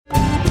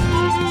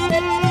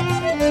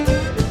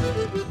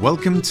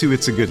Welcome to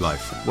It's a Good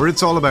Life, where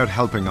it's all about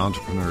helping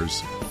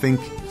entrepreneurs think,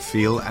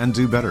 feel, and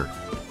do better.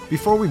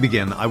 Before we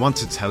begin, I want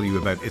to tell you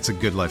about It's a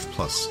Good Life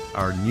Plus,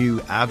 our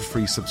new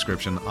ad-free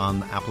subscription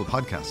on Apple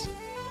Podcasts.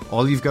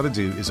 All you've got to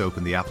do is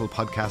open the Apple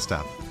Podcast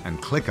app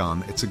and click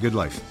on It's a Good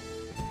Life.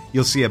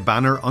 You'll see a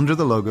banner under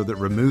the logo that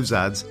removes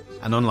ads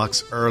and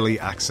unlocks early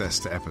access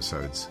to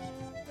episodes.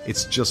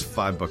 It's just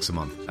 $5 a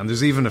month, and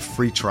there's even a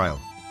free trial.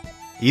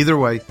 Either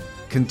way,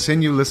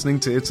 continue listening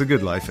to It's a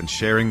Good Life and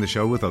sharing the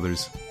show with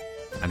others.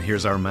 And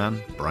here's our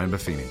man, Brian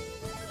Buffini.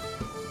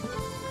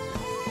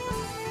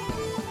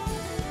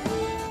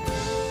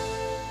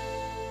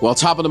 Well,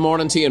 top of the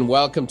morning to you, and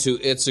welcome to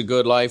It's a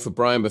Good Life with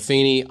Brian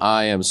Buffini.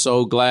 I am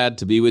so glad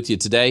to be with you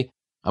today.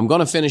 I'm going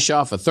to finish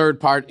off a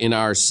third part in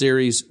our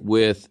series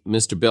with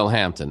Mr. Bill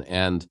Hampton.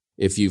 And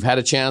if you've had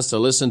a chance to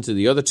listen to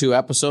the other two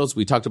episodes,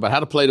 we talked about how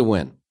to play to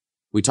win.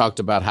 We talked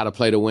about how to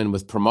play to win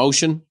with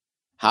promotion,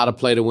 how to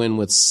play to win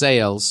with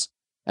sales,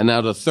 and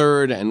now the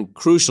third and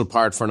crucial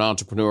part for an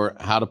entrepreneur,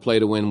 how to play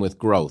to win with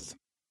growth.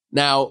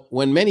 Now,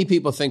 when many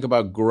people think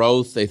about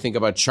growth, they think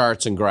about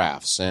charts and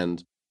graphs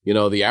and, you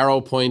know, the arrow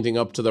pointing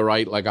up to the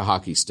right like a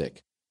hockey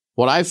stick.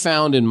 What I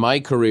found in my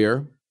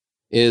career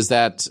is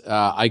that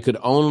I could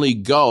only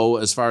go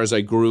as far as I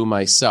grew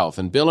myself.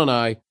 And Bill and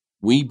I,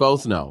 we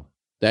both know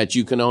that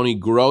you can only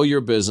grow your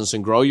business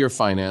and grow your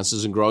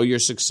finances and grow your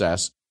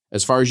success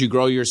as far as you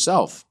grow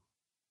yourself.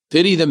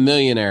 Pity the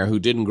millionaire who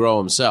didn't grow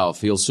himself.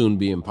 He'll soon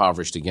be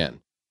impoverished again.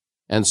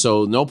 And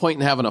so no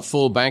point in having a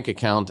full bank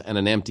account and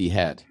an empty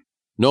head.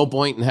 No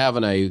point in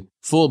having a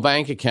full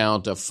bank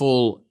account, a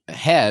full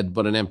head,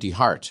 but an empty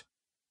heart.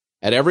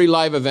 At every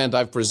live event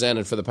I've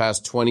presented for the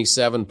past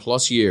 27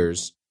 plus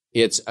years,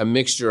 it's a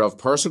mixture of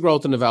personal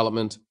growth and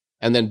development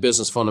and then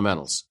business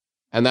fundamentals.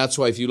 And that's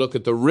why if you look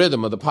at the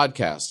rhythm of the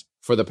podcast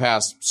for the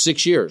past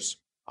 6 years,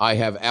 I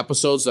have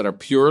episodes that are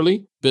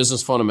purely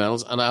business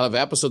fundamentals, and I'll have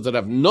episodes that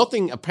have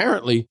nothing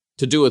apparently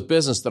to do with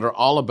business that are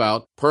all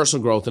about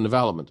personal growth and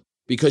development.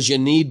 Because you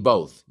need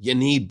both. You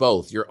need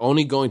both. You're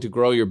only going to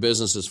grow your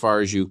business as far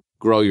as you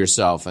grow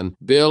yourself. And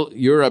Bill,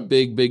 you're a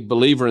big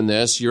believer in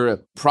this. You're a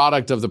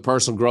product of the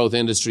personal growth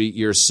industry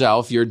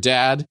yourself. Your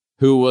dad,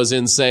 who was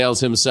in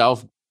sales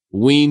himself,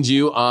 weaned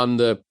you on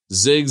the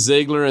Zig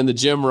Ziglar and the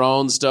Jim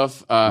Rohn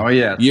stuff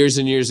years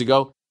and years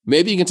ago.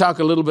 Maybe you can talk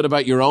a little bit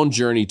about your own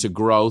journey to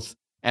growth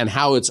and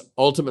how it's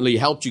ultimately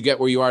helped you get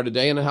where you are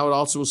today and how it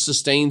also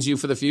sustains you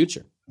for the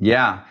future.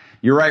 Yeah,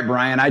 you're right,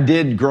 Brian. I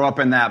did grow up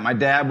in that. My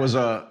dad was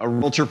a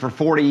realtor for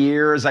 40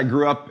 years. I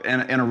grew up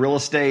in a real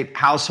estate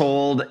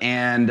household.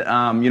 And,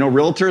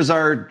 realtors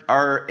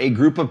are a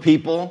group of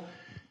people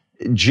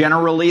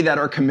generally that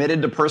are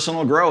committed to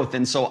personal growth.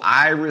 And so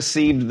I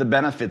received the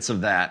benefits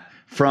of that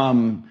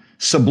from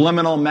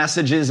subliminal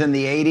messages in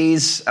the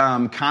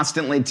 80s,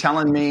 constantly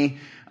telling me,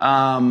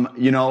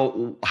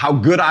 how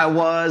good I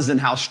was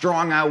and how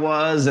strong I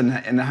was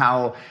and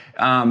how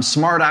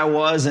smart I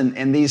was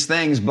and these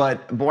things.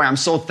 But boy, I'm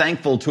so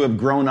thankful to have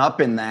grown up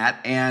in that.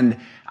 And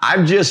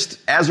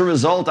as a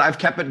result, I've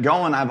kept it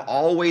going. I've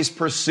always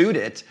pursued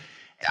it.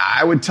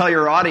 I would tell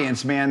your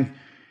audience, man,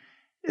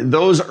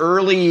 those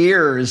early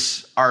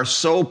years are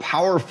so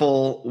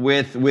powerful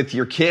with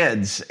your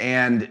kids,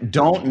 and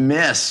don't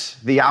miss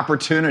the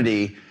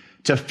opportunity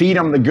to feed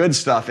them the good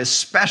stuff,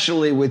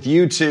 especially with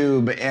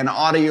YouTube and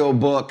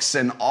audiobooks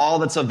and all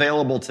that's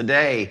available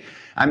today.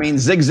 I mean,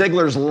 Zig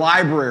Ziglar's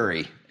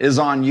library is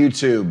on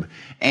YouTube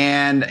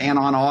and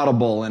on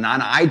Audible and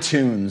on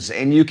iTunes,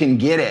 and you can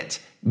get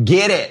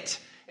it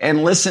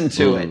and listen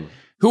to it.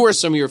 Who are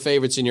some of your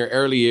favorites in your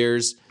early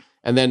years,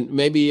 and then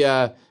maybe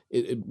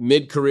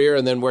mid-career,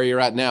 and then where you're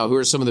at now? Who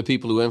are some of the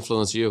people who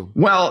influence you?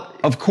 Well,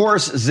 of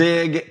course,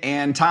 Zig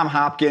and Tom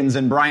Hopkins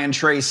and Brian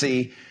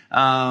Tracy.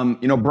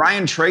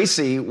 Brian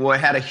Tracy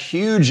had a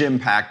huge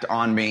impact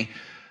on me.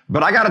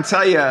 But I got to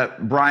tell you,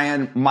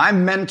 Brian, my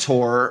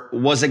mentor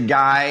was a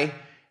guy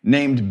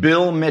named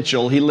Bill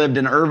Mitchell. He lived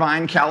in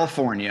Irvine,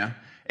 California,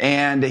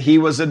 and he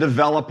was a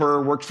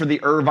developer, worked for the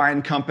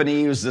Irvine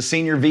company. He was the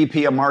senior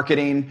VP of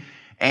marketing.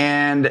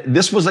 And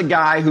this was a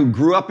guy who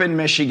grew up in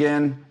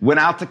Michigan,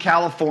 went out to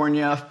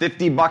California,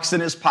 $50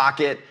 in his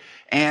pocket.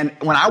 And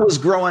when I was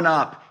growing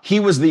up, he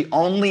was the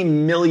only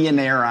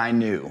millionaire I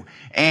knew.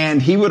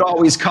 And he would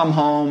always come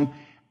home.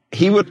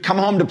 He would come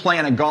home to play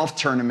in a golf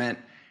tournament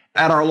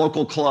at our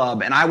local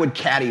club, and I would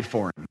caddy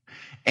for him.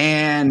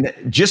 And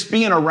just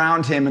being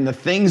around him and the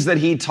things that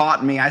he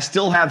taught me, I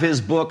still have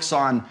his books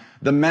on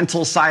the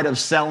mental side of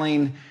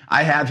selling.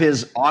 I have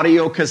his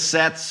audio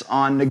cassettes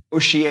on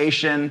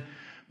negotiation.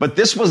 But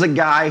this was a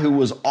guy who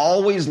was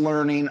always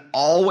learning,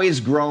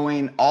 always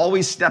growing,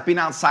 always stepping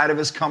outside of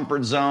his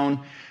comfort zone.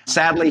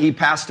 Sadly, he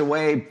passed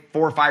away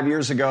 4 or 5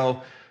 years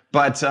ago,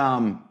 but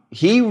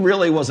he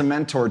really was a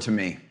mentor to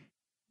me.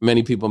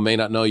 Many people may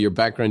not know your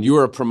background. You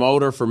were a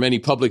promoter for many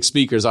public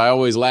speakers. I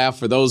always laugh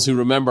for those who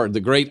remember the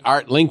great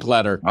Art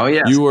Linkletter. Oh,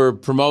 yes. You were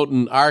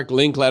promoting Art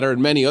Linkletter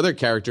and many other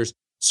characters.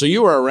 So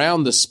you were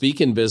around the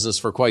speaking business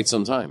for quite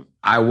some time.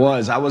 I've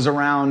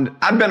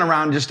been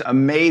around just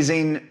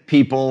amazing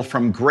people,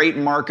 from great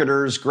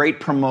marketers,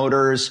 great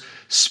promoters,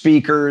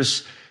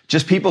 speakers,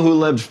 just people who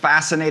lived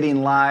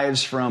fascinating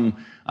lives,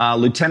 from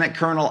Lieutenant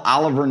Colonel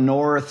Oliver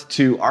North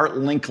to Art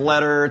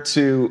Linkletter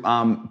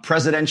to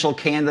presidential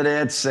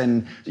candidates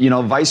and,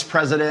 vice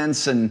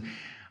presidents. And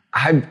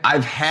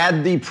I've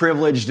had the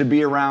privilege to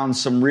be around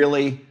some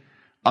really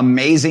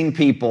amazing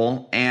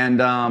people and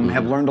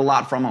have learned a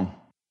lot from them.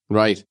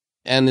 Right.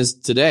 And is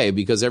today,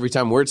 because every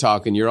time we're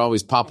talking, you're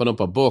always popping up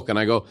a book. And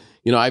I go,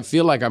 I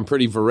feel like I'm a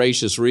pretty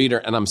voracious reader,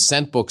 and I'm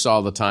sent books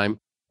all the time,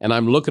 and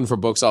I'm looking for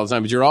books all the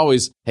time. But you're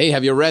always, hey,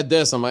 have you read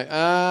this? I'm like,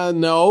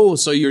 no.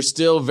 So you're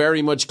still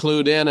very much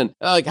clued in. And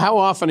how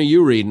often are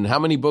you reading? How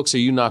many books are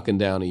you knocking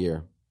down a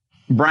year?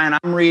 Brian,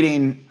 I'm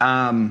reading.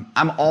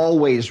 I'm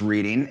always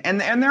reading. And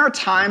there are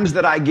times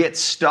that I get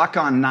stuck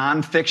on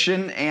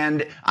nonfiction,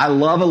 and I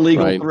love a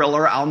legal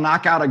thriller. I'll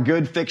knock out a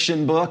good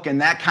fiction book,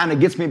 and that kind of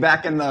gets me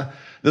back in the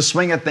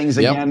swing of things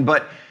again. Yep.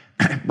 But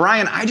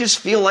Brian, I just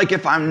feel like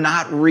if I'm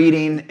not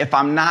reading, if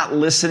I'm not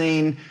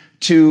listening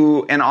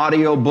to an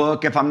audio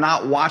book, if I'm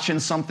not watching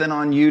something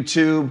on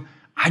YouTube,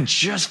 I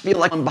just feel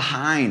like I'm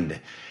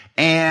behind.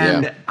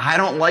 And I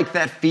don't like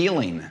that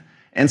feeling.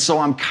 And so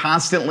I'm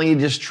constantly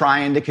just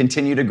trying to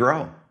continue to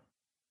grow.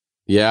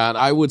 Yeah, and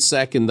I would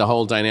second the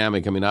whole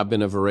dynamic. I mean, I've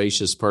been a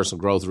voracious personal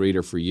growth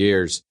reader for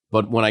years,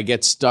 but when I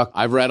get stuck,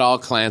 I've read all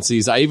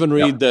Clancy's. I even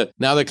read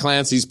now that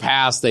Clancy's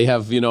passed, they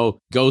have,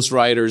 ghost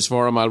writers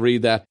for him. I'll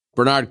read that.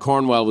 Bernard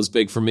Cornwell was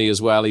big for me as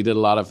well. He did a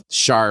lot of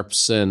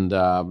Sharps and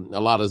a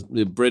lot of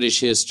British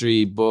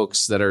history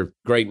books that are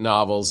great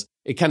novels.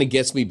 It kind of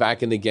gets me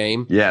back in the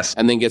game. Yes.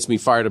 And then gets me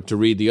fired up to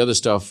read the other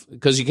stuff,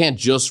 because you can't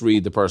just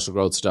read the personal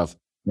growth stuff.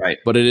 Right.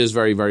 But it is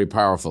very, very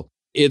powerful.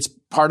 It's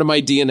part of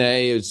my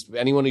DNA. It's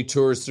anyone who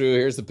tours through,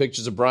 here's the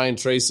pictures of Brian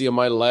Tracy on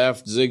my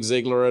left, Zig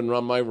Ziglar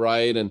on my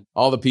right, and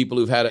all the people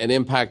who've had an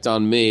impact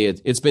on me.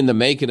 It's been the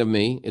making of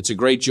me. It's a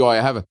great joy.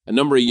 I have a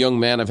number of young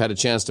men I've had a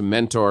chance to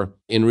mentor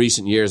in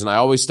recent years, and I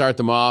always start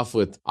them off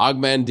with Og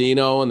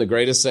Mandino and The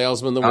Greatest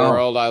Salesman in the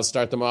World. I'll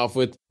start them off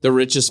with The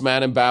Richest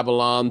Man in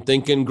Babylon,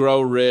 Think and Grow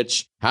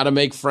Rich, How to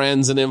Make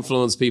Friends and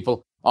Influence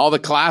People, all the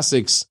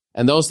classics.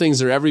 And those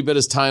things are every bit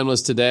as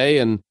timeless today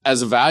and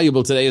as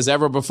valuable today as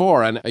ever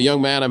before. And a young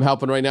man I'm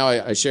helping right now,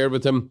 I shared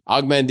with him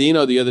Og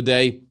Mandino the other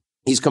day.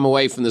 He's come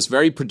away from this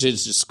very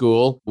prestigious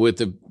school with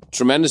a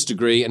tremendous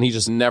degree, and he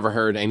just never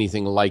heard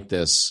anything like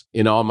this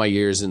in all my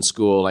years in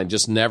school. I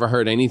just never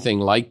heard anything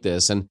like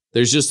this. And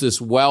there's just this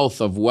wealth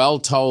of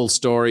well-told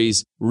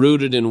stories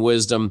rooted in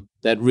wisdom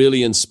that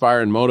really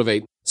inspire and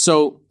motivate.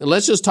 So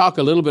let's just talk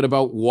a little bit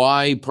about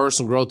why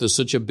personal growth is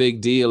such a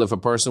big deal if a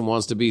person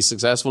wants to be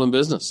successful in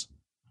business.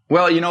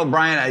 Well,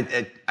 Brian,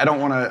 I don't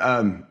want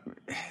to,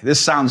 this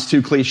sounds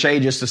too cliche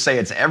just to say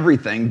it's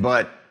everything,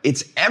 but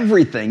it's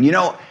everything.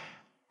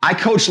 I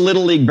coached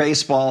Little League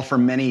baseball for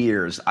many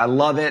years. I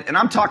love it. And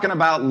I'm talking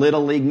about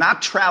Little League,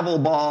 not travel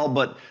ball,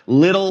 but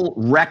little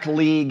rec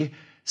league,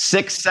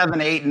 6, 7,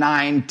 8,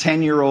 9,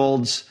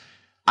 10-year-olds.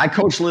 I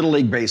coach Little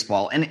League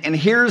baseball. And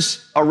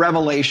here's a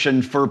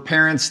revelation for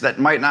parents that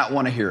might not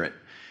want to hear it.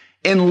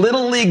 In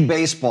Little League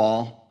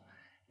baseball,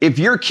 if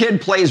your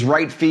kid plays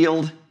right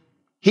field,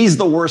 he's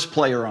the worst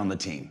player on the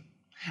team.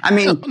 I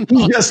mean,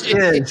 he just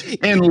is.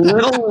 In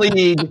Little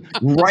League,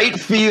 right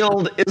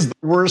field is the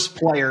worst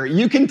player.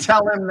 You can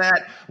tell him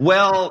that,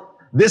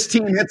 this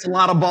team hits a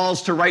lot of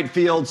balls to right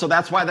field, so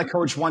that's why the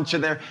coach wants you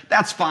there.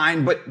 That's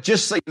fine, but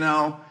just so you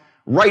know,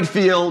 right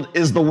field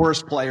is the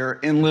worst player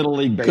in Little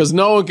League baseball. Because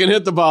no one can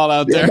hit the ball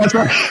out there. Yeah, that's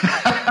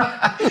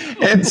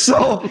right. And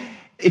so,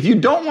 if you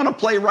don't want to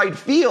play right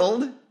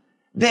field,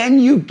 then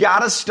you got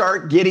to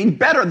start getting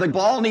better. The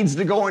ball needs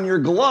to go in your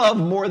glove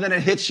more than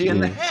it hits you in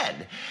the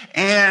head.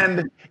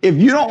 And if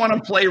you don't want to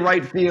play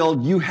right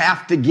field, you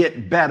have to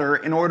get better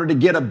in order to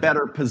get a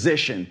better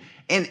position.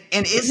 And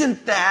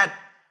isn't that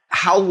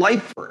how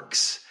life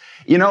works?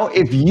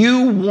 If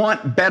you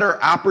want better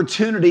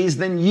opportunities,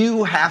 then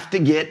you have to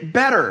get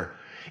better.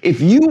 If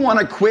you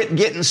want to quit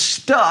getting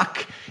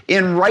stuck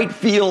in right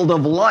field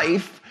of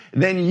life,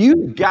 then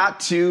you've got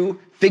to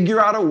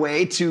figure out a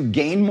way to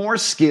gain more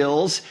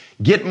skills,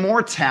 get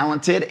more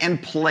talented,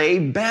 and play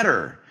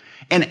better.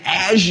 And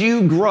as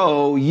you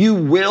grow, you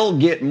will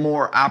get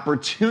more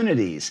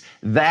opportunities.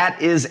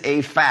 That is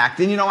a fact.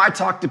 And I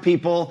talk to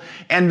people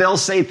and they'll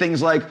say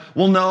things like,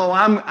 well, no,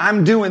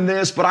 I'm doing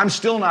this, but I'm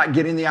still not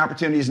getting the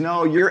opportunities.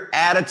 No, your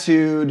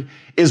attitude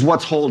is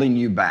what's holding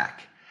you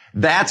back.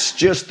 That's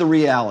just the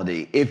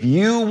reality. If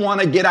you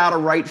want to get out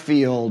of right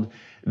field,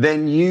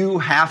 then you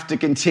have to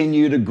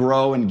continue to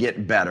grow and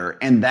get better.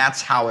 And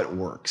that's how it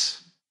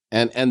works.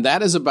 And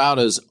that is about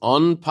as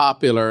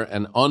unpopular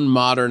and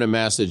unmodern a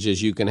message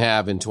as you can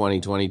have in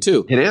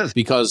 2022. It is.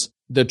 Because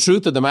the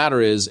truth of the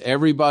matter is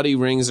everybody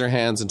wrings their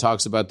hands and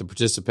talks about the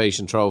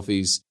participation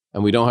trophies,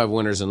 and we don't have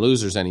winners and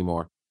losers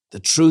anymore. The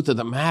truth of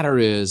the matter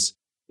is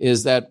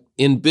that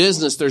in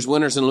business, there's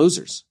winners and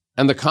losers,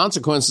 and the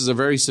consequences are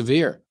very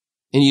severe.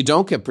 and you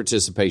don't get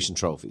participation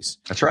trophies.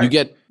 That's right. You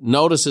get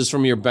notices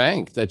from your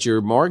bank that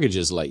your mortgage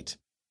is late.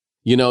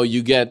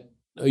 You get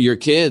your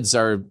kids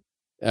are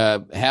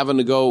having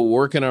to go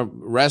work in a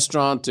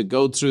restaurant to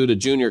go through to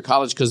junior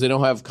college because they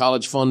don't have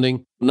college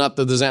funding. Not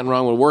that there's anything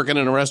wrong with working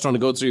in a restaurant to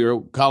go through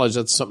your college.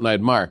 That's something I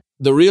admire.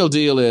 The real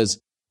deal is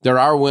there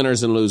are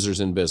winners and losers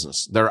in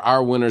business. There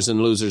are winners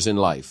and losers in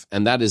life.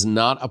 And that is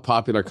not a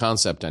popular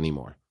concept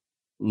anymore.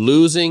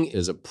 Losing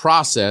is a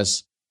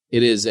process.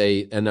 It is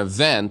an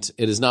event.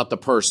 It is not the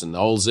person, the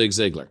old Zig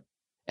Ziglar.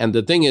 And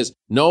the thing is,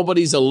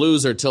 nobody's a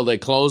loser till they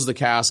close the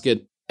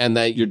casket and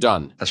that you're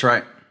done. That's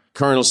right.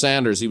 Colonel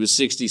Sanders, he was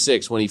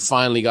 66 when he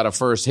finally got a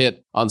first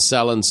hit on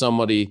selling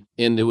somebody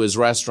into his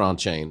restaurant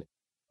chain.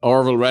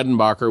 Orville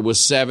Redenbacher was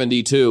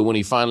 72 when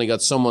he finally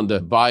got someone to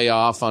buy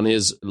off on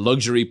his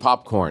luxury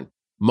popcorn.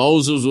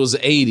 Moses was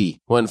 80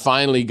 when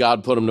finally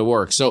God put him to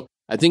work. So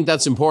I think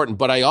that's important.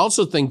 But I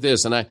also think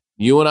this, and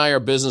you and I are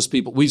business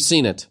people, we've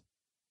seen it.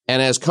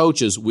 And as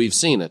coaches, we've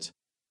seen it.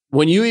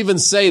 When you even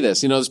say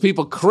this, there's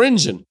people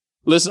cringing.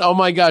 Listen, oh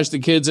my gosh, the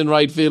kid's in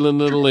right field in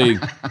Little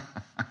League.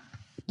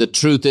 The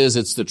truth is,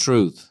 it's the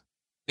truth.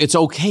 It's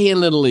okay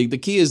in Little League. The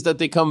key is that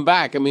they come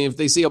back. I mean, if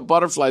they see a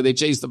butterfly, they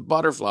chase the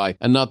butterfly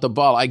and not the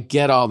ball. I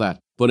get all that.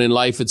 But in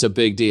life, it's a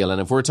big deal. And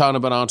if we're talking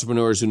about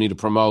entrepreneurs who need to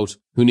promote,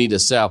 who need to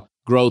sell,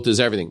 growth is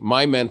everything.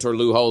 My mentor,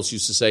 Lou Holtz,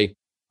 used to say,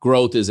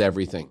 growth is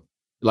everything.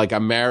 Like a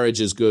marriage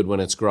is good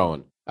when it's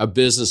growing. A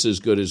business is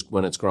good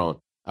when it's growing.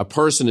 A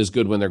person is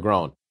good when they're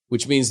growing,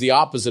 which means the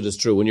opposite is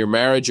true. When your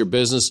marriage, your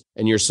business,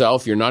 and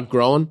yourself, you're not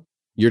growing,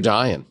 you're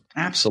dying.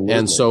 Absolutely.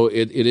 And so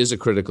it is a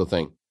critical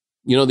thing.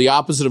 The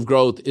opposite of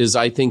growth is,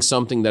 I think,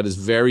 something that is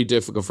very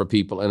difficult for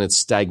people, and it's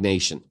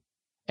stagnation.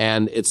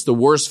 And it's the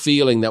worst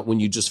feeling that when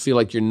you just feel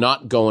like you're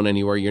not going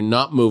anywhere, you're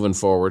not moving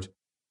forward.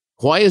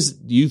 Why do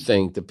you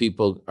think that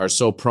people are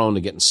so prone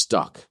to getting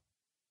stuck?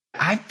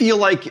 I feel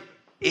like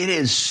it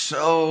is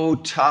so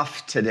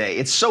tough today.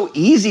 It's so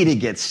easy to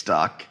get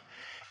stuck.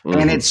 Mm-hmm.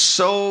 And it's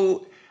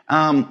so,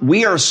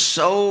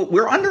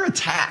 we're under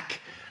attack.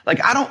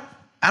 Like, I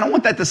don't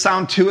want that to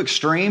sound too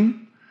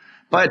extreme,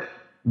 but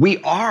we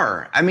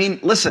are. I mean,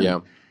 listen,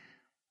 yeah.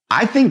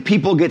 I think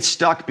people get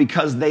stuck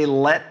because they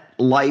let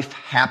life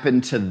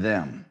happen to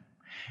them.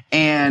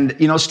 And,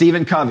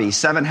 Stephen Covey,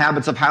 7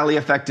 Habits of Highly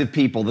Effective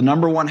People. The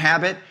number one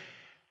habit,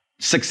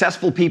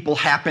 successful people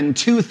happen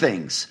to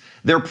things.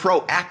 They're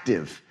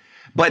proactive.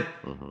 But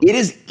it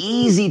is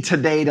easy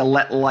today to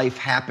let life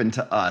happen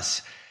to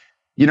us.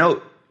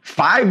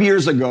 5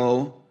 years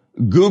ago,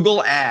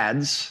 Google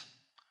Ads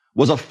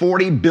was a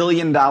 $40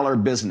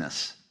 billion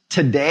business.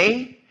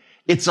 Today,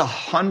 it's a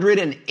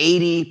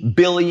 $180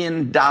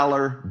 billion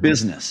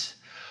business.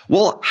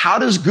 Well, how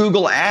does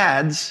Google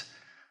Ads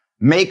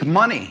make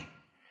money?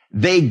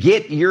 They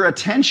get your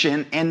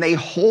attention and they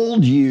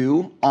hold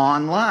you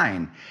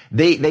online.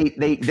 They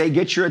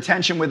get your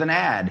attention with an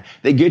ad.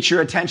 They get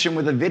your attention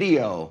with a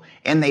video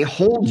and they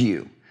hold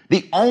you.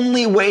 The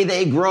only way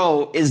they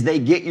grow is they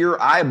get your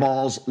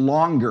eyeballs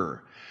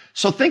longer.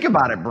 So think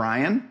about it,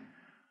 Brian.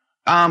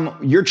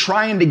 You're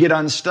trying to get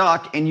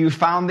unstuck and you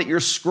found that you're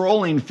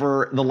scrolling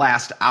for the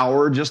last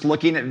hour just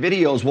looking at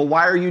videos. Well,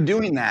 why are you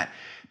doing that?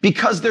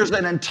 Because there's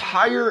an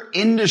entire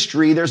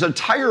industry, there's an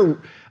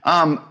entire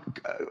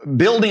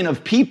building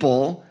of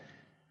people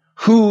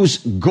whose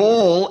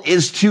goal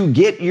is to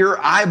get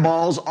your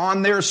eyeballs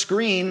on their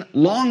screen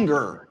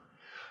longer.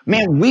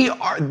 Man,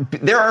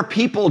 there are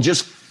people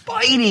just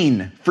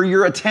fighting for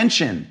your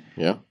attention.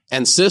 Yeah.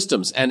 And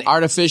systems and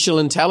artificial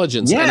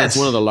intelligence. Yes. And it's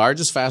one of the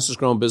largest, fastest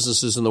growing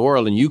businesses in the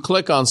world. And you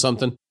click on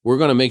something, we're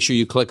going to make sure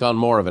you click on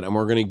more of it. And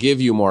we're going to give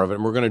you more of it.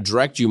 And we're going to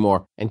direct you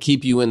more and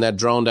keep you in that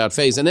droned out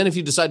phase. And then if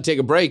you decide to take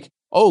a break,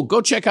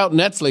 go check out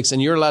Netflix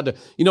and you're allowed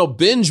to,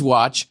 binge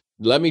watch.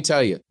 Let me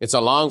tell you, it's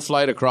a long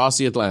flight across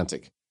the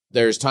Atlantic.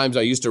 There's times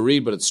I used to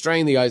read, but it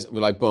strained the eyes.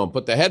 Like, boom,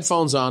 put the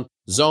headphones on,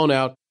 zone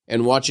out,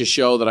 and watch a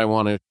show that I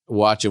want to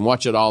watch and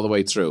watch it all the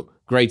way through.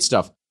 Great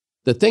stuff.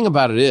 The thing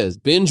about it is,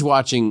 binge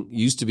watching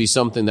used to be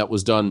something that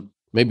was done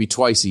maybe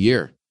twice a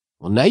year.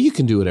 Well, now you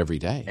can do it every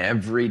day.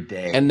 Every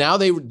day. And now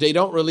they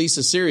don't release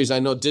a series. I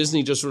know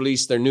Disney just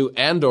released their new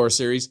Andor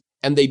series,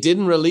 and they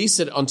didn't release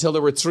it until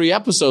there were 3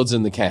 episodes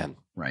in the can.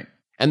 Right.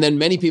 And then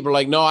many people are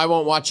like, no, I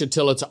won't watch it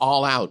till it's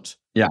all out.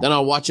 Yeah. Then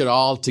I'll watch it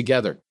all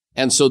together.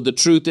 And so the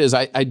truth is,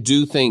 I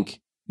do think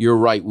you're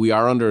right. We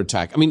are under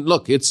attack. I mean,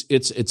 look, it's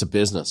a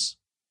business.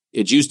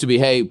 It used to be,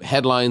 hey,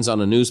 headlines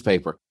on a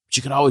newspaper, but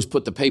you could always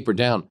put the paper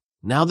down.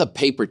 Now the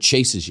paper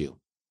chases you.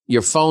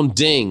 Your phone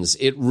dings,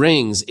 it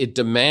rings, it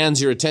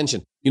demands your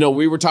attention.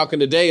 We were talking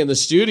today in the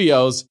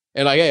studios,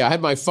 and I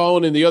had my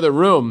phone in the other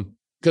room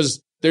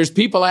because there's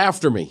people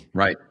after me.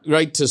 Right.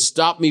 Right, to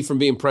stop me from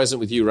being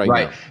present with you right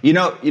now.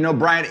 You know,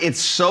 Brian,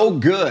 it's so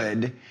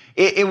good.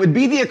 It would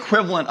be the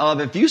equivalent of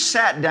if you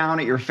sat down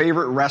at your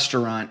favorite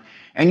restaurant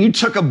and you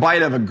took a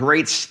bite of a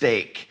great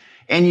steak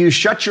and you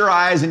shut your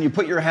eyes and you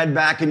put your head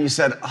back and you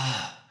said,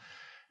 oh,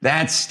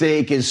 that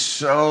steak is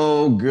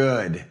so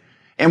good.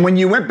 And when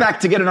you went back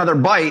to get another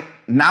bite,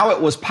 now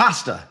it was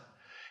pasta.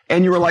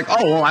 And you were like,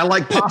 oh, well, I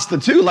like pasta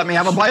too. Let me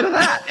have a bite of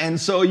that. And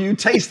so you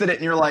tasted it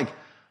and you're like,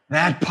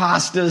 that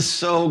pasta is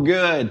so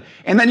good.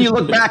 And then you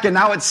look back and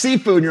now it's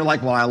seafood and you're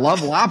like, well, I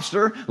love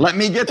lobster. Let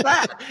me get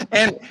that.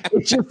 And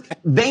it's just,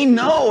 they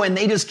know, and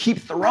they just keep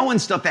throwing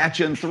stuff at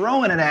you and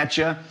throwing it at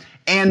you.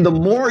 And the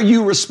more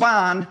you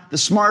respond, the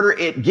smarter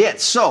it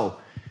gets. So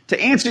to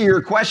answer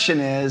your question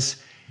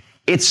is,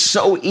 it's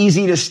so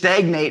easy to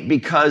stagnate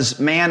because,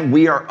 man,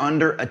 we are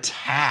under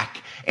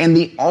attack. And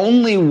the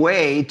only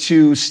way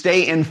to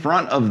stay in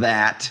front of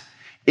that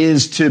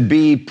is to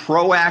be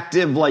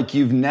proactive like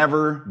you've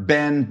never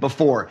been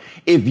before.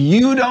 If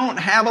you don't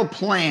have a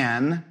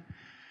plan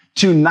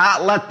to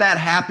not let that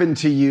happen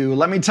to you,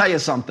 let me tell you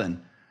something.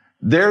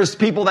 There's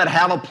people that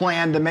have a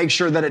plan to make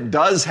sure that it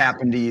does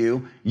happen to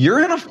you.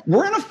 We're in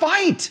a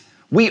fight.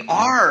 We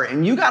are,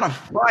 and you got to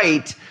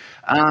fight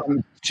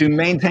to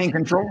maintain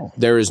control.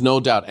 There is no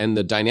doubt. And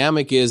the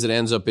dynamic is it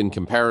ends up in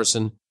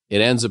comparison.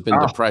 It ends up in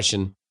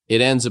depression. It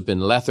ends up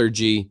in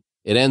lethargy.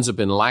 It ends up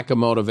in lack of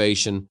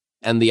motivation.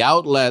 And the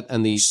outlet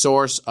and the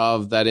source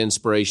of that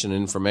inspiration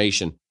and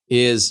information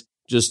is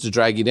just to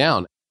drag you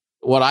down.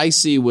 What I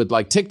see with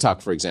like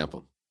TikTok, for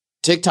example,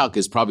 TikTok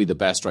is probably the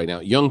best right now.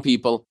 Young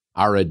people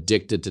are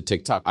addicted to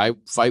TikTok. I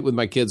fight with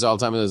my kids all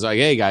the time. And it's like,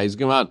 hey, guys,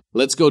 come on,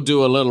 let's go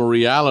do a little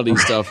reality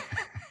stuff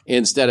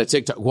instead of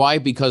TikTok. Why?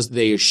 Because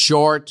they are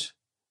short,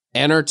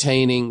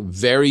 entertaining,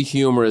 very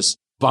humorous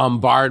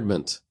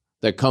bombardment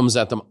that comes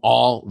at them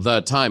all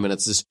the time. And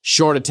it's this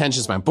short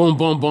attention span. Boom,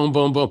 boom, boom,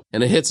 boom, boom.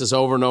 And it hits us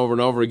over and over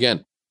and over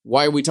again.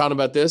 Why are we talking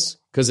about this?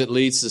 Because it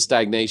leads to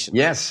stagnation.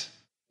 Yes.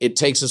 It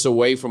takes us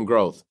away from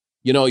growth.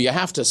 You know, you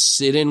have to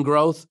sit in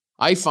growth.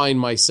 I find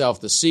myself,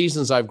 the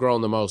seasons I've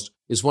grown the most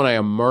is when I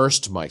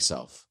immersed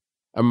myself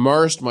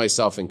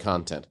in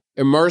content,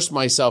 immersed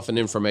myself in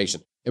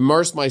information,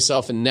 immersed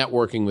myself in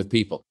networking with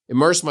people,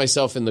 immersed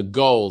myself in the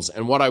goals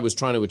and what I was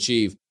trying to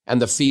achieve and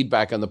the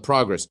feedback and the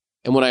progress.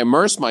 And when I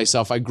immersed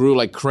myself, I grew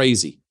like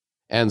crazy.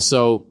 And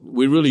so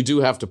we really do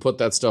have to put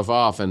that stuff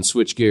off and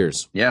switch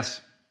gears. Yes.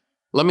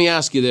 Let me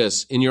ask you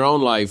this. In your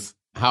own life,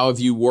 how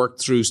have you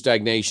worked through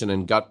stagnation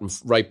and gotten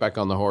right back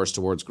on the horse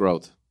towards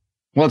growth?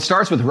 Well, it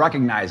starts with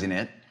recognizing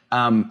it.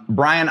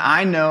 Brian,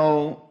 I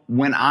know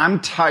when I'm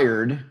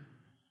tired,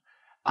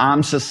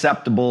 I'm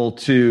susceptible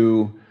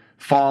to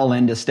fall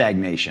into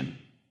stagnation.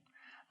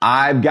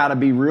 I've got to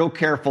be real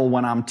careful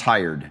when I'm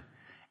tired.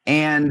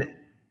 And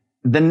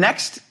the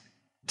next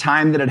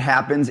time that it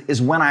happens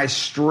is when I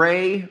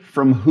stray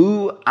from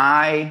who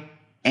I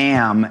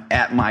am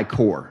at my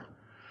core.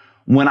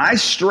 When I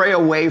stray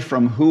away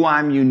from who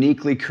I'm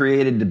uniquely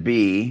created to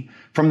be,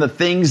 from the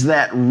things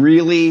that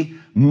really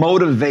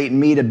motivate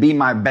me to be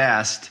my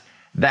best,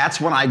 that's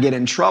when I get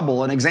in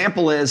trouble. An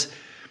example is,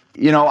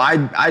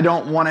 I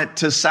don't want it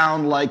to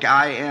sound like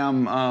I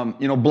am,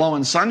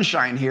 blowing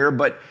sunshine here,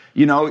 but,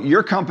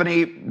 your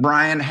company,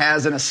 Brian,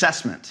 has an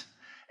assessment.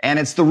 And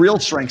it's the Real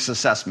Strengths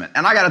assessment.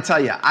 And I got to tell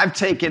you, I've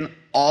taken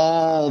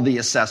all the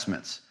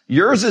assessments.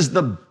 Yours is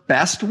the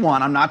best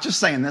one. I'm not just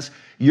saying this.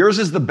 Yours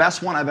is the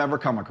best one I've ever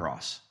come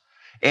across.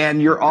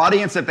 And your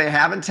audience, if they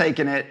haven't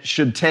taken it,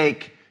 should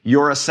take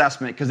your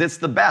assessment because it's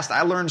the best.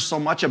 I learned so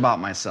much about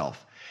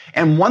myself.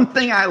 And one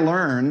thing I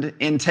learned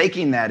in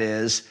taking that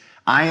is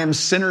I am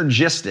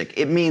synergistic.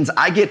 It means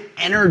I get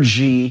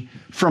energy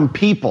from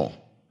people.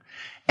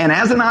 And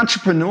as an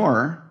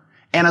entrepreneur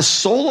and a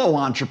solo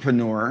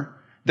entrepreneur,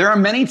 there are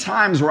many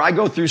times where I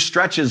go through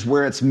stretches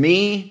where it's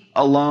me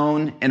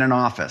alone in an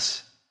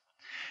office.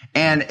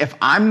 And if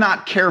I'm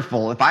not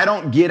careful, if I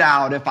don't get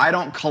out, if I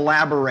don't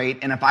collaborate,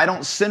 and if I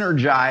don't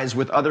synergize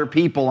with other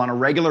people on a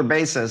regular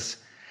basis,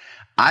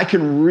 I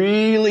can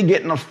really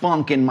get in a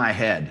funk in my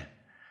head.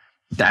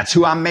 That's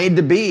who I'm made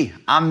to be.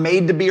 I'm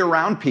made to be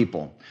around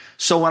people.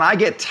 So when I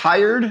get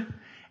tired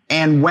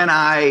and when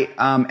I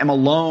am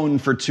alone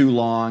for too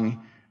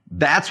long,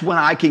 that's when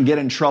I can get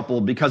in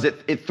trouble because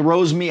it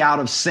throws me out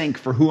of sync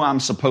for who I'm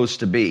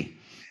supposed to be.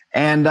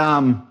 And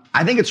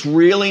I think it's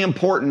really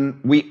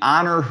important we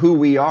honor who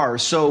we are.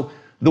 So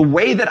the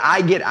way that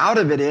I get out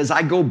of it is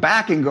I go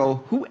back and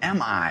go, who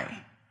am I?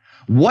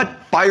 What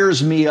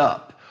fires me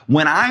up?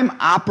 When I'm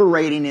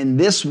operating in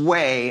this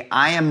way,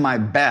 I am my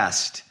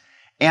best.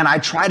 And I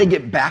try to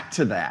get back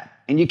to that.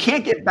 And you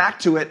can't get back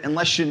to it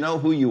unless you know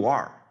who you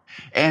are.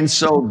 And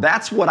so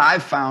that's what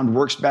I've found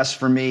works best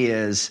for me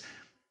is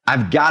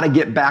I've got to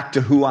get back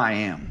to who I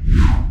am.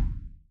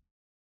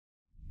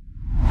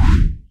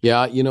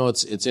 Yeah,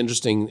 it's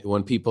interesting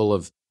when people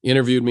have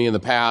interviewed me in the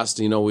past.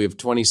 We have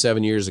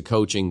 27 years of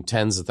coaching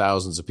tens of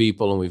thousands of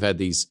people, and we've had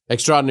these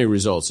extraordinary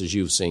results, as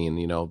you've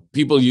seen.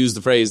 People use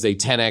the phrase they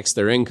 10x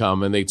their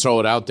income and they throw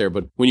it out there.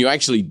 But when you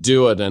actually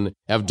do it and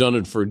have done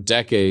it for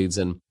decades,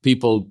 and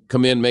people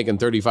come in making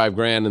 35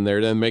 grand and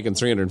they're then making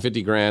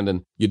 350 grand,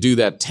 and you do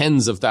that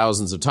tens of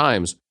thousands of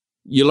times,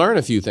 you learn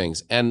a few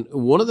things. And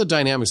one of the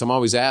dynamics I'm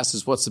always asked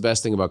is, what's the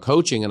best thing about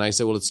coaching? And I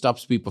say, well, it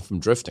stops people from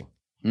drifting.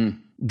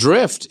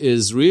 Drift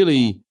is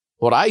really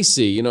what I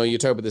see. You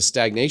talk about the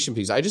stagnation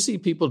piece. I just see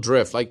people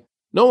drift. Like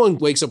no one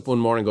wakes up one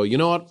morning and go, you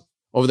know what?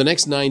 over the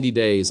next 90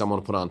 days, I'm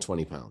going to put on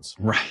 20 pounds.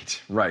 Right.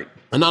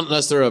 And not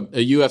unless they're a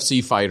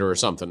UFC fighter or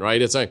something,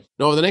 right? It's like,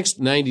 no, over the next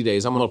 90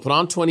 days, I'm going to put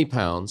on 20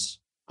 pounds.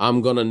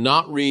 I'm going to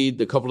not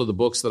read a couple of the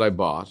books that I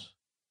bought.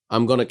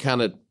 I'm going to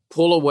kind of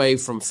pull away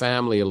from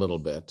family a little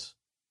bit.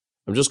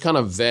 I'm just kind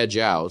of veg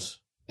out.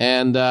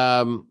 And,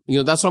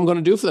 that's what I'm going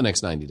to do for the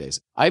next 90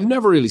 days. I've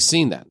never really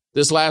seen that.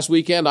 This last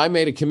weekend, I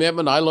made a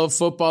commitment. I love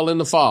football in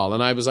the fall.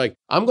 And I was like,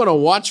 I'm going to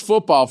watch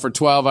football for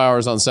 12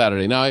 hours on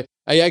Saturday. Now,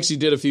 I actually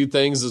did a few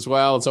things as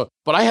well.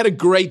 But I had a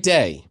great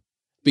day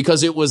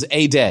because it was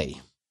a day.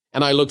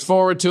 And I looked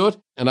forward to it,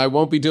 and I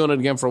won't be doing it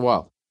again for a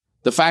while.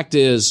 The fact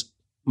is,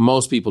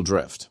 most people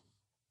drift.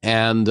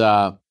 And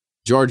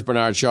George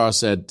Bernard Shaw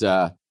said,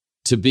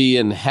 to be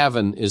in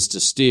heaven is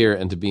to steer,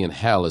 and to be in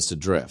hell is to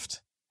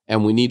drift.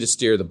 And we need to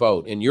steer the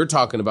boat. And you're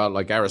talking about,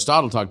 like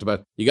Aristotle talked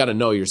about, you got to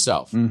know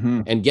yourself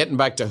and getting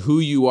back to who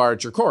you are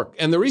at your core.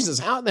 And the reason is,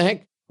 how in the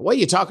heck, why are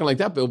you talking like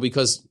that, Bill?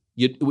 Because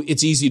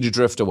it's easy to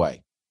drift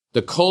away.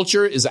 The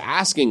culture is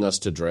asking us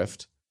to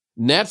drift.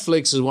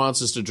 Netflix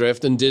wants us to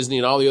drift, and Disney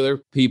and all the other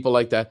people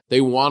like that,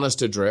 they want us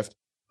to drift.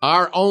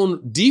 Our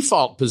own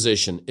default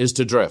position is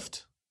to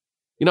drift.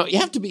 You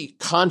have to be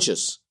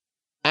conscious,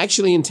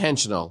 actually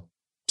intentional,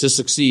 to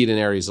succeed in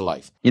areas of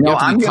life.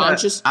 I'm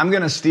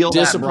going to steal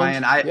that,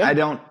 Brian. I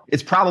don't,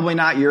 it's probably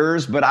not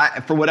yours,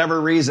 but for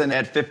whatever reason,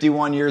 at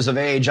 51 years of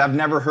age, I've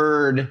never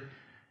heard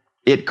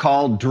it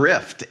called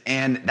drift.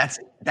 And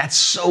that's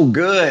so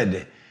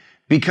good,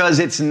 because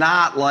it's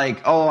not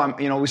like,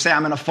 we say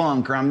I'm in a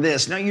funk or I'm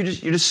this. No, you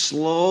just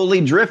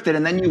slowly drifted.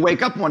 And then you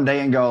wake up one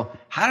day and go,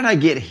 how did I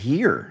get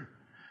here?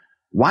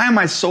 Why am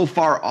I so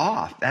far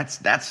off? It's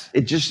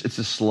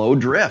a slow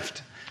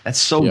drift. That's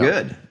so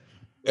good.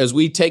 As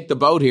we take the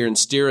boat here and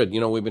steer it,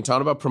 we've been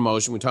talking about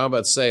promotion, we talk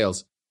about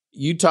sales.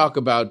 You talk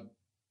about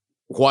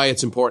why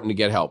it's important to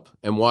get help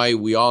and why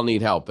we all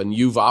need help. And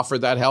you've offered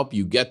that help.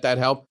 You get that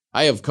help.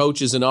 I have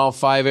coaches in all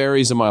 5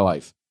 areas of my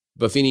life.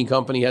 Buffini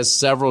Company has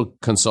several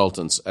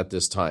consultants at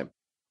this time.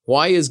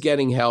 Why is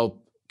getting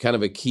help kind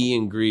of a key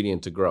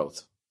ingredient to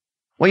growth?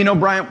 Well,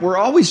 Brian, we're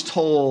always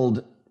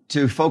told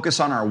to focus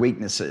on our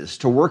weaknesses,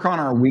 to work on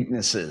our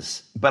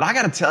weaknesses. But I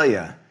got to tell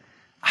you,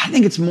 I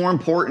think it's more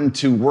important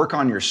to work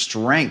on your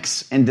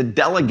strengths and to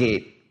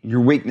delegate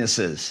your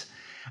weaknesses.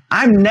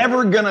 I'm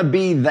never going to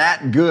be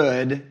that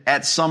good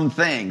at some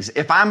things.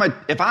 If I'm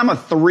a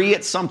 3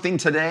 at something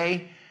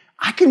today,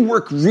 I can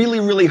work really,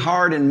 really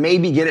hard and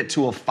maybe get it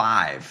to a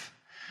 5.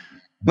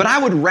 But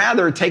I would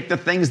rather take the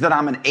things that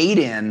I'm an 8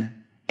 in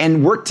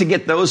and work to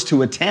get those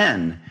to a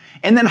 10,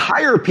 and then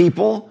hire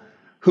people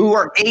who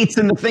are 8s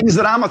in the things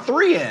that I'm a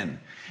 3 in.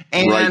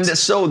 And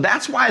so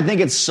that's why I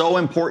think it's so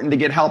important to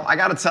get help. I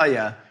got to tell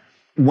you,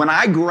 when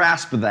I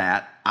grasped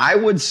that, I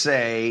would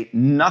say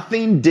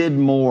nothing did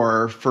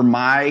more for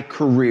my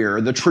career,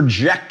 the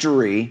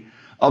trajectory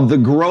of the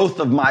growth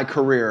of my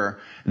career,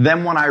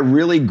 than when I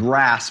really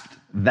grasped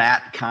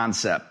that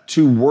concept,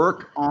 to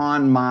work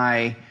on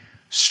my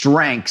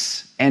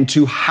strengths and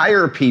to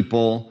hire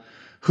people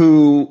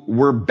who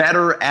were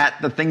better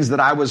at the things that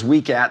I was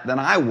weak at than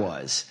I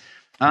was.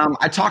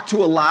 I talked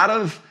to a lot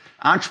of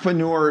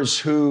entrepreneurs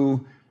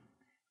who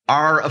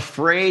are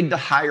afraid to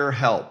hire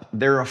help.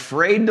 They're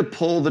afraid to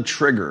pull the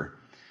trigger.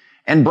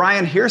 And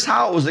Brian, here's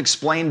how it was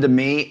explained to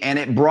me, and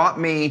it brought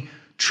me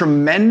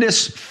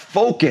tremendous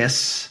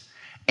focus,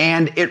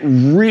 and it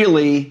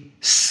really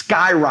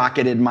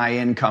skyrocketed my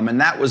income.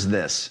 And that was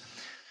this.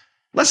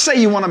 Let's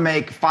say you want to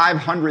make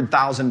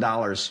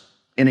 $500,000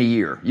 in a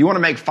year. You want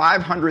to make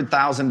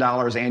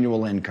 $500,000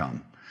 annual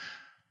income.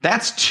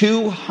 That's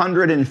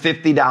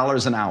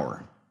 $250 an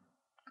hour.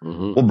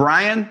 Well,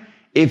 Brian,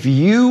 if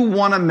you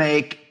want to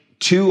make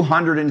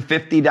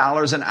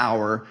 $250 an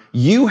hour,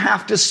 you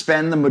have to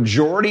spend the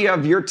majority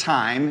of your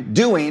time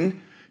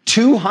doing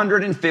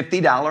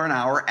 $250 an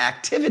hour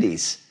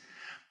activities.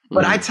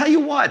 But I tell you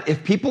what,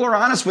 if people are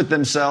honest with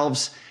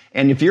themselves,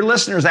 and if your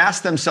listeners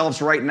ask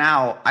themselves right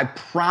now, I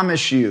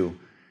promise you,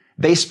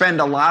 they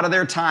spend a lot of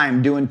their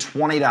time doing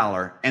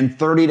 $20 and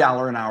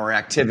 $30 an hour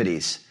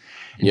activities.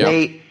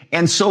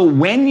 And so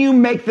when you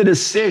make the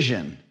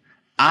decision,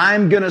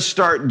 I'm going to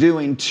start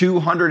doing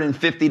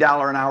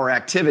 $250 an hour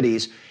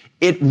activities,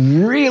 it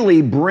really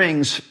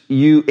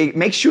it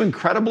makes you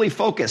incredibly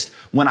focused.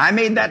 When I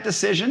made that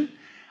decision,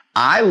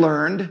 I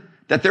learned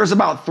that there's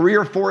about 3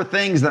 or 4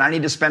 things that I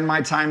need to spend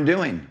my time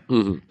doing.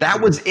 That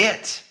was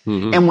it.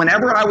 And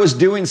whenever I was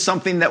doing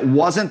something that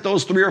wasn't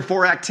those 3 or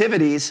 4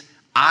 activities,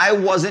 I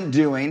wasn't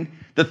doing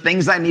the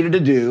things I needed to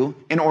do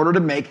in order to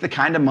make the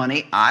kind of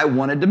money I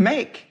wanted to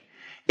make.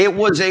 It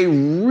was a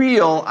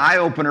real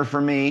eye-opener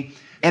for me,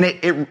 and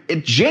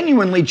it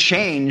genuinely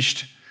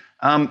changed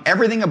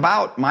everything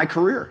about my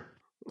career.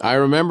 I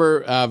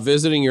remember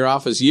visiting your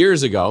office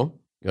years ago,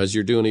 because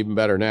you're doing even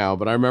better now,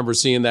 but I remember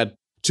seeing that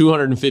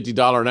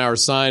 $250 an hour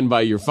sign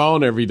by your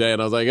phone every day,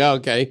 and I was like, oh,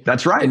 okay.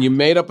 That's right. And you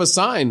made up a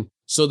sign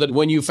so that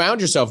when you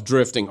found yourself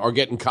drifting or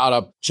getting caught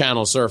up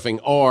channel surfing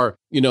or,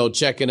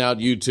 checking out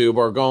YouTube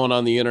or going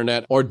on the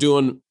internet or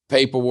doing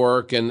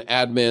paperwork and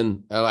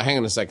admin. Hang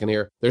on a second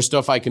here. There's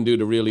stuff I can do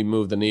to really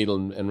move the needle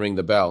and ring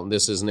the bell. And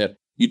this isn't it.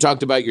 You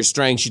talked about your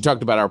strengths. You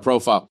talked about our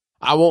profile.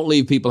 I won't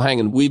leave people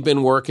hanging. We've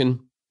been working.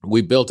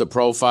 We built a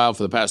profile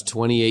for the past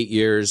 28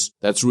 years.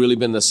 That's really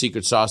been the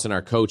secret sauce in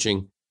our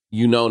coaching.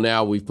 You know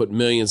now we've put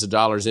millions of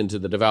dollars into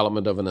the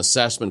development of an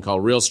assessment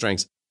called Real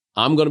Strengths.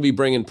 I'm going to be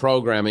bringing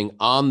programming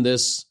on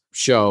this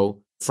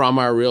show from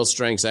our Real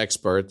Strengths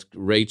expert,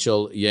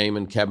 Rachel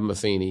Yeaman, Kevin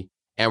Maffini,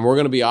 and we're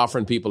going to be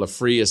offering people a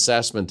free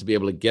assessment to be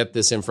able to get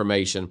this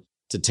information,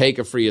 to take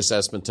a free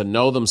assessment, to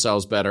know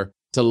themselves better,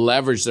 to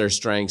leverage their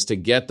strengths, to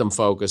get them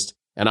focused.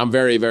 And I'm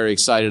very, very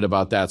excited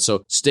about that.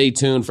 So stay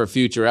tuned for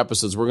future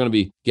episodes. We're going to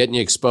be getting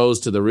you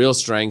exposed to the real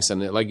strengths.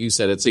 And like you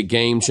said, it's a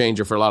game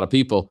changer for a lot of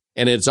people.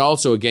 And it's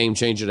also a game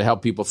changer to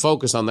help people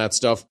focus on that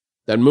stuff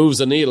that moves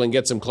the needle and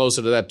gets them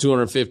closer to that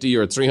 $250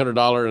 or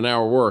 $300 an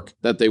hour work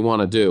that they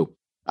want to do.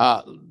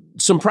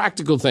 Some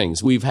practical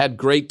things. We've had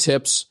great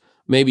tips.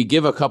 Maybe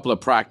give a couple of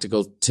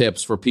practical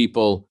tips for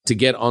people to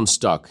get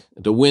unstuck,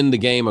 to win the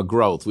game of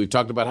growth. We've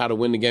talked about how to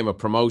win the game of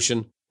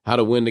promotion, how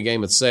to win the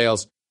game of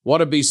sales. What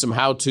would be some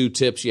how-to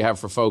tips you have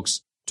for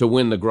folks to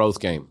win the growth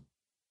game?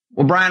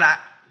 Well, Brian,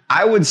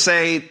 I would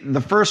say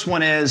the first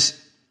one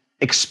is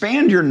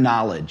expand your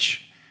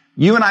knowledge.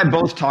 You and I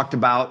both talked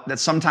about that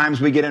sometimes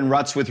we get in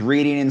ruts with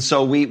reading, and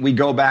so we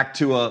go back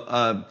to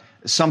a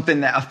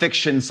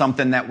fiction,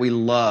 something that we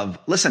love.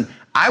 Listen,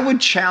 I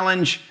would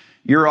challenge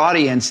your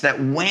audience that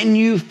when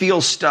you feel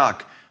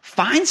stuck,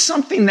 find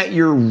something that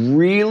you're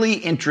really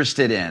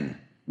interested in,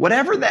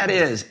 whatever that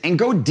is, and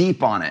go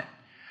deep on it.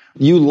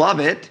 You love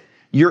it.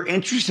 You're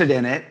interested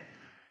in it.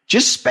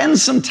 Just spend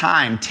some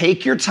time,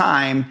 take your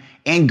time,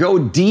 and go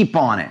deep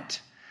on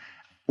it.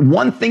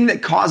 One thing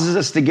that causes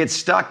us to get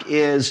stuck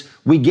is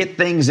we get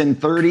things in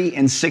 30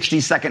 and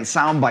 60-second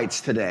sound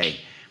bites today.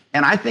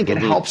 And I think it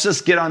helps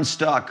us get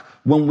unstuck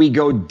when we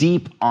go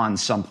deep on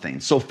something.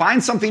 So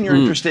find something you're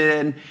interested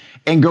in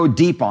and go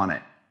deep on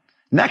it.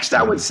 Next,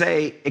 I would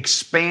say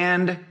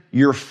expand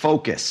your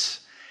focus.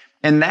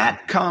 And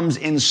that comes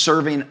in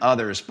serving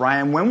others.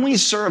 Brian, when we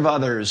serve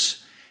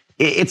others,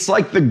 it's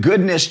like the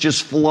goodness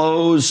just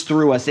flows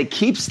through us. It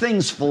keeps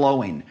things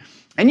flowing.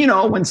 And you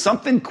know, when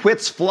something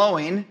quits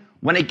flowing,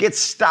 when it gets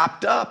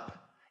stopped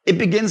up, it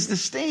begins to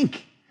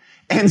stink.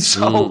 And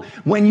so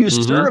when you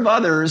serve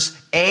others,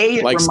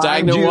 like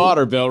stagnant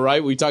water, Bill,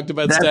 right? We talked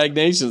about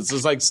stagnation. It's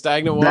just like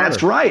stagnant water.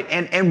 That's right.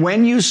 And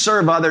when you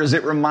serve others,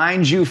 it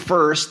reminds you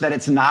first that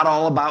it's not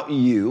all about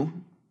you.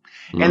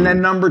 And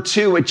then number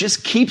two, it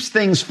just keeps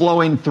things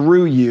flowing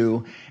through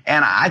you.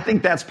 And I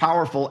think that's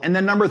powerful. And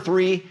then number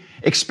three,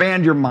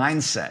 expand your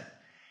mindset.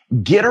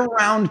 Get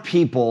around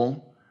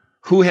people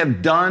who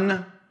have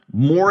done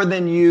more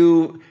than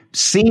you,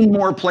 seen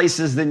more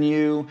places than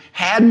you,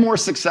 had more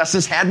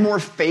successes, had more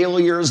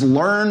failures,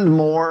 learned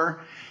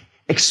more.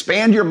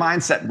 Expand your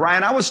mindset.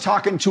 Brian, I was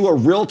talking to a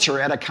realtor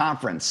at a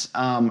conference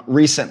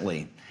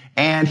recently,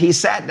 and he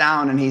sat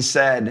down and he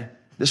said,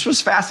 this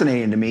was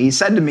fascinating to me. He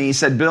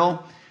said,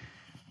 Bill,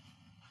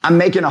 I'm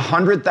making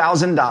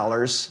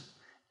 $100,000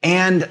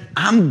 and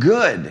I'm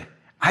good.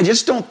 I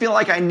just don't feel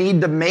like I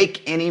need to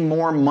make any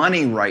more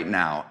money right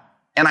now.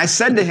 And I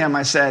said to him,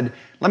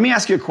 let me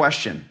ask you a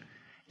question.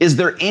 Is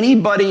there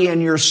anybody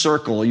in your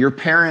circle, your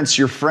parents,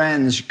 your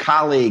friends, your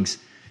colleagues,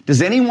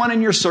 does anyone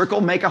in your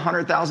circle make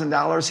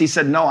 $100,000? He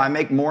said, no, I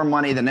make more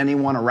money than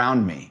anyone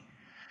around me.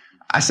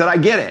 I said, I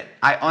get it.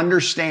 I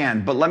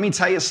understand. But let me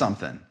tell you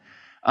something.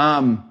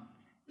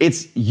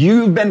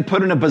 You've been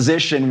put in a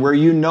position where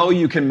you know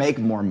you can make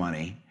more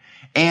money.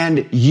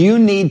 And you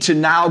need to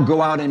now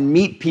go out and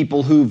meet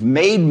people who've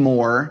made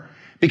more,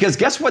 because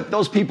guess what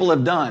those people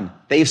have done?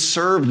 They've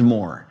served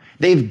more.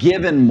 They've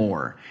given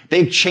more.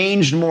 They've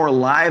changed more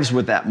lives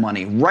with that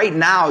money. Right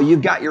now,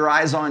 you've got your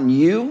eyes on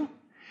you,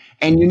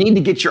 and you need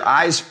to get your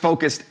eyes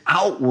focused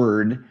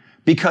outward,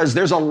 because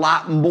there's a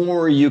lot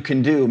more you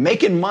can do.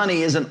 Making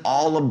money isn't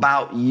all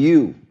about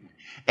you.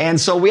 And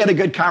so we had a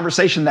good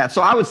conversation on that.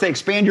 So I would say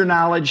expand your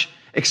knowledge,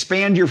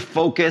 expand your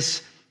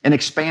focus, and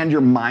expand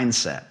your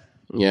mindset.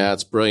 Yeah,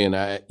 it's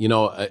brilliant.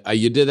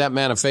 You did that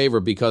man a favor,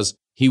 because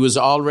he was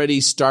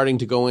already starting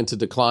to go into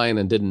decline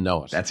and didn't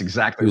know it. That's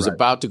exactly right. He was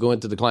about to go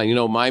into decline. You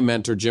know, my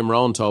mentor, Jim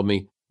Rohn, told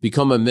me,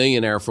 become a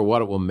millionaire for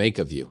what it will make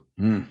of you.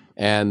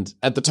 And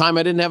at the time,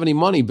 I didn't have any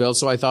money, Bill,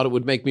 so I thought it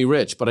would make me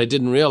rich. But I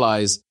didn't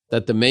realize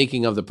that the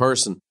making of the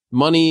person,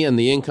 money and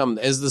the income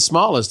is the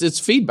smallest. It's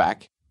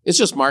feedback. It's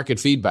just market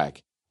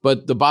feedback.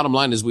 But the bottom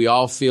line is we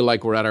all feel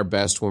like we're at our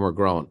best when we're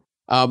growing.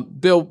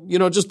 Bill,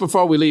 just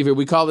before we leave here,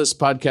 we call this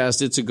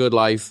podcast It's a Good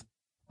Life.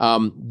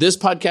 This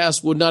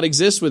podcast would not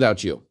exist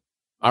without you.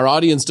 Our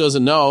audience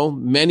doesn't know,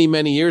 many,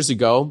 many years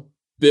ago,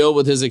 Bill,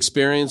 with his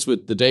experience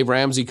with the Dave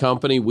Ramsey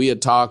Company, we had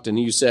talked and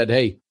you said,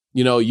 hey,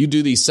 you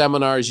do these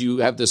seminars, you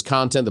have this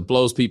content that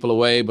blows people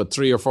away, but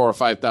 3,000 or 4,000 or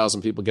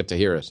 5,000 people get to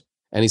hear it.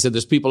 And he said,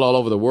 there's people all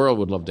over the world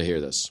would love to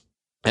hear this.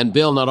 And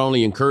Bill not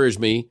only encouraged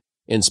me,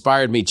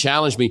 inspired me,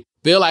 challenged me,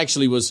 Bill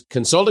actually was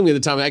consulting me at the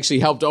time, actually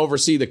helped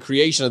oversee the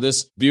creation of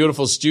this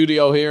beautiful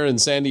studio here in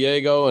San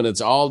Diego, and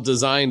it's all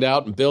designed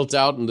out and built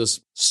out in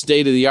this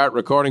state-of-the-art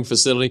recording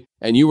facility.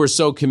 And you were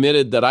so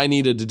committed that I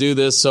needed to do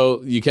this,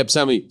 so you kept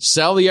telling me,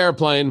 sell the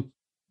airplane,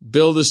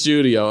 build a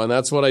studio, and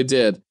that's what I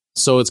did.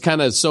 So it's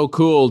kind of so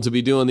cool to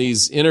be doing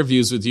these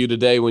interviews with you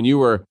today when you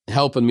were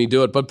helping me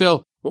do it. But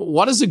Bill,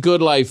 what does a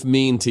good life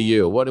mean to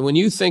you? When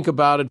you think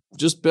about it,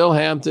 just Bill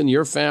Hampton,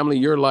 your family,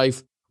 your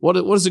life, what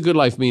does a good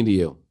life mean to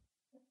you?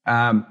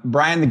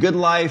 Brian, the good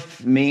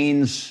life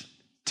means,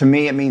 to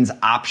me, it means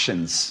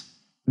options.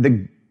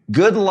 The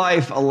good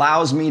life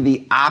allows me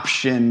the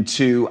option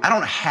I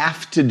don't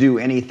have to do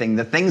anything.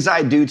 The things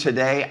I do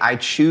today, I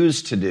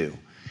choose to do.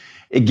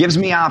 It gives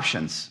me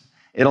options.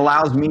 It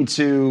allows me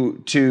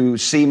to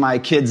see my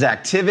kids'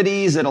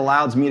 activities. It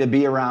allows me to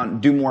be around,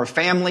 do more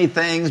family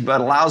things,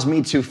 but allows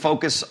me to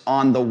focus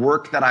on the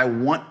work that I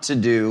want to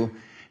do,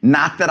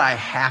 not that I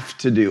have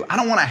to do. I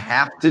don't want to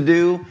have to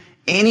do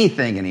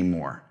anything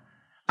anymore.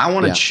 I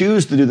want to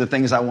choose to do the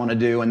things I want to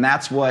do, and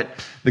that's what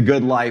the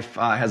good life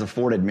has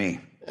afforded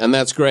me. And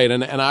that's great.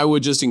 And I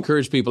would just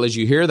encourage people, as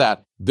you hear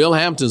that, Bill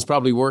Hampton's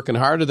probably working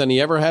harder than he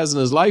ever has in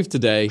his life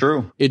today.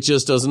 True. It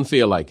just doesn't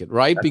feel like it,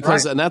 right?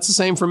 And that's the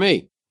same for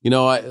me.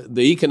 The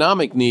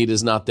economic need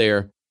is not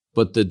there,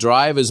 but the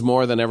drive is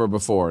more than ever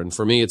before. And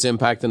for me, it's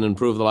impacted and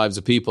improved the lives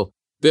of people.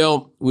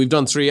 Bill, we've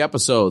done 3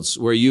 episodes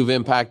where you've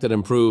impacted,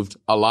 improved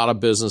a lot of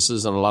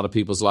businesses and a lot of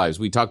people's lives.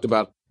 We talked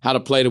about how to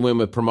play to win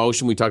with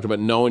promotion. We talked about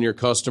knowing your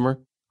customer,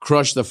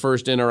 crush the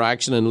first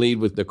interaction, and lead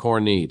with the core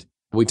need.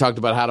 We talked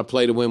about how to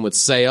play to win with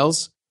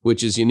sales,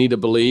 which is you need to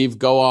believe,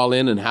 go all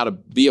in, and how to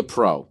be a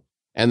pro.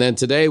 And then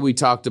today we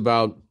talked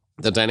about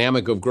the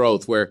dynamic of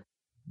growth, where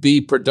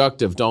be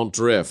productive, don't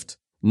drift.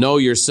 Know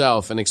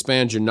yourself and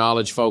expand your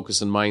knowledge,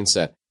 focus, and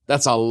mindset.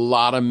 That's a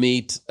lot of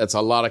meat. That's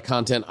a lot of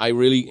content. I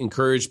really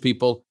encourage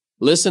people,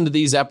 listen to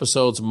these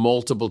episodes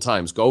multiple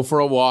times. Go for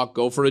a walk,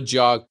 go for a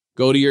jog,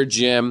 go to your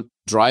gym,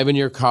 drive in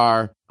your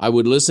car. I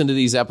would listen to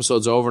these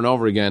episodes over and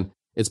over again.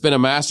 It's been a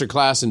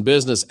masterclass in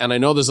business, and I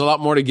know there's a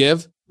lot more to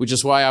give, which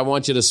is why I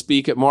want you to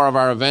speak at more of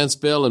our events,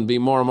 Bill, and be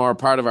more and more a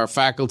part of our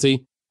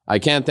faculty. I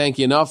can't thank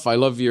you enough. I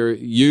love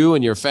you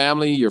and your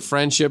family, your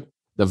friendship,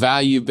 the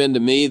value you've been to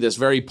me, this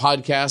very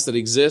podcast that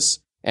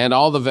exists, and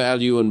all the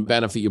value and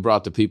benefit you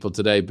brought to people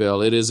today,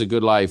 Bill. It is a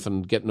good life,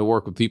 and getting to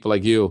work with people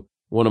like you,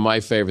 one of my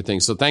favorite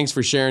things. So thanks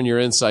for sharing your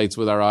insights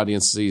with our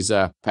audience these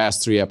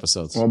past 3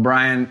 episodes. Well,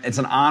 Brian, it's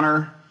an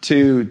honor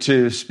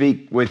to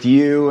speak with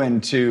you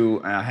and to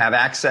have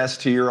access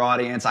to your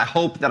audience. I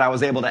hope that I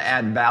was able to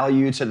add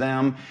value to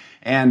them,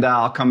 and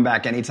I'll come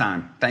back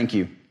anytime. Thank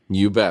you.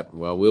 You bet.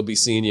 Well, we'll be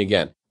seeing you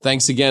again.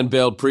 Thanks again,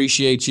 Bill.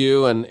 Appreciate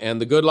you. And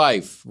the good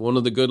life. One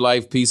of the good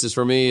life pieces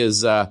for me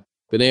is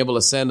been able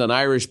to send an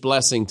Irish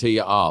blessing to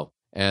you all.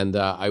 And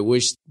I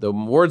wish the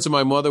words of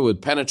my mother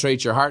would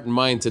penetrate your heart and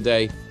mind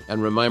today,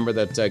 and remember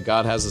that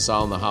God has us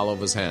all in the hollow of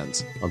his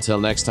hands.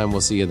 Until next time,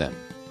 we'll see you then.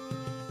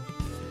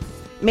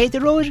 May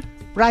the road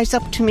rise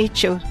up to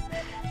meet you,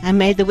 and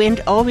may the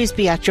wind always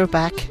be at your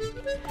back.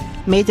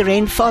 May the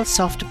rain fall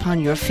soft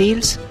upon your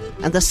fields,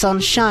 and the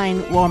sun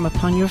shine warm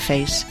upon your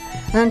face.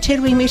 And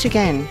until we meet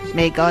again,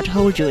 may God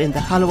hold you in the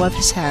hollow of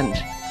his hand.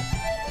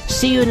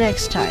 See you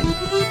next time.